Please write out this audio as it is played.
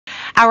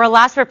Our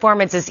last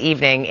performance this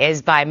evening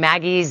is by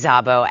Maggie,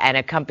 Szabo, and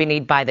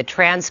accompanied by the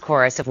Trans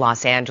Chorus of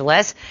Los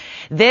Angeles.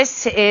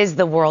 This is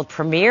the world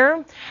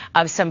premiere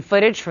of some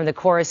footage from the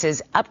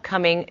chorus's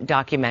upcoming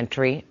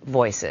documentary,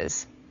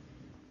 Voices.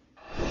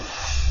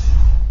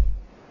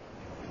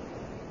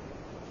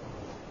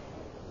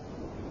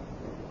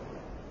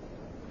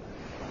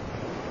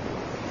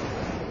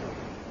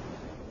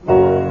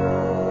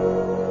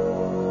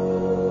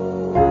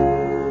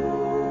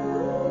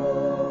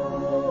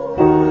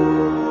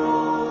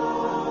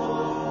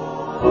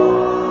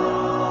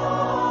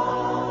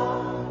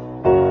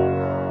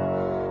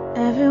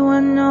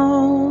 Everyone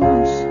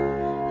knows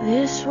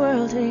this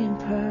world ain't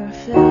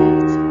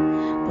perfect,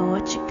 but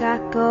what you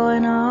got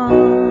going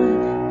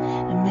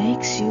on, it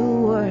makes you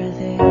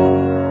worthy.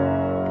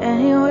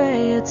 Any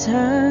way you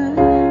turn,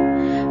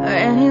 or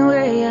any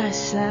way I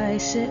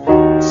slice it,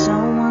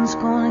 someone's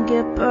gonna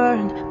get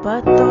burned,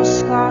 but those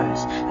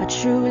scars are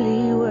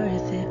truly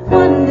worth it.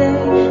 One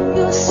day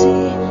you'll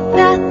see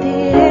that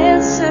the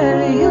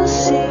answer you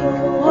seek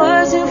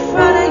was in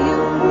front of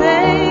you,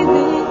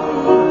 baby.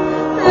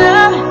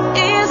 Love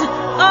is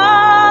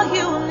all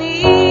you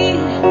need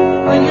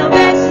when your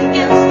back's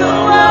against the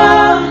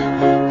wall,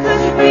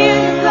 'cause you feel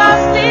you've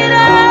lost it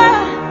all.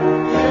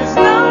 There's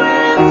nowhere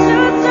left to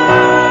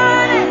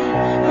turn,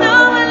 no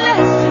one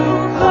left to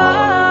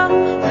call.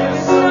 There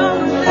is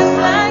someone just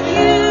like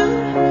you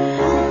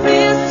who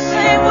feels the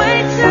same way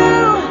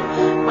too.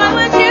 Why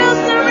would you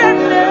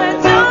surrender?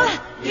 Don't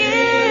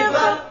give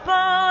up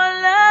on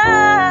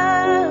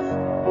love.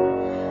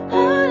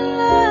 On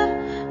love,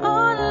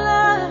 on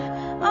love,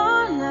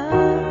 on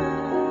love.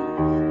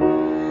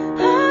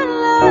 On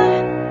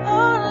love,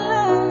 on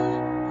love,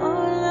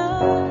 on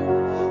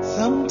love.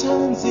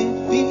 Sometimes it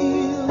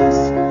feels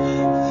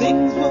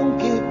things won't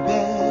get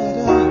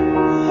better,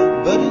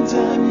 but in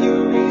time you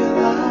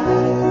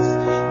realize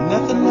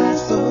nothing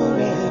lasts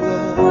forever.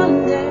 One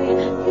day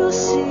you'll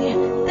see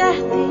that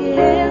the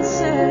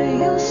answer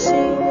you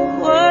seek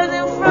was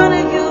in front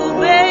of you,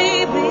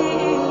 baby.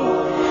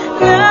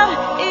 Love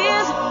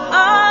is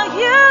all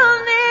you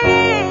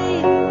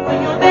need when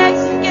your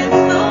back's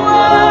against the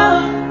wall,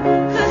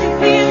 'cause you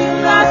feel you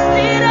lost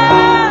it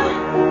all.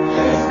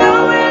 There's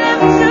nowhere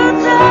left to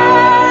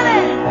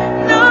turn,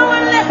 no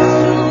one left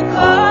to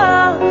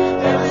call.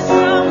 There is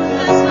someone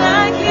just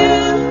like you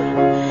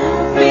who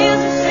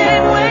feels the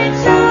same way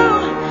too.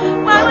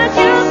 Why would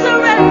you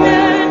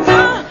surrender?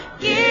 Don't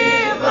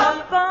give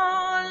up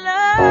on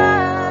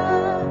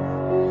love.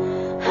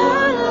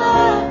 On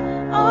love,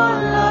 on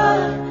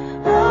love,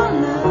 on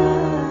love.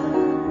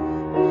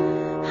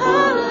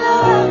 On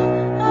love,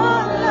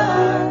 on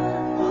love.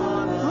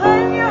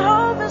 When your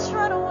hope has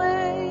run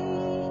away,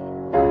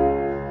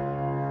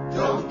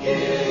 Don't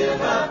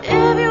give up,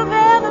 if you've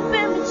ever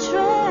been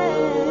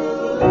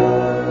betrayed,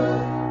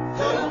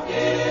 don't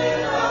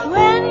give up,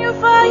 when you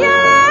fall your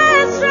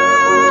last give try,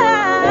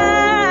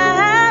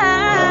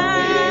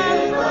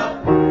 up.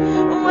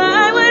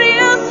 why would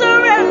you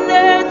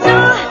surrender?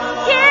 Don't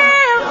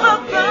give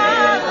up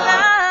on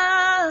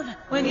love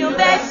when your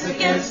back's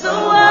against the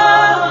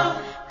wall,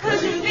 'cause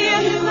you feel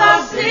you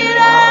lost it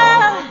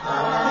all.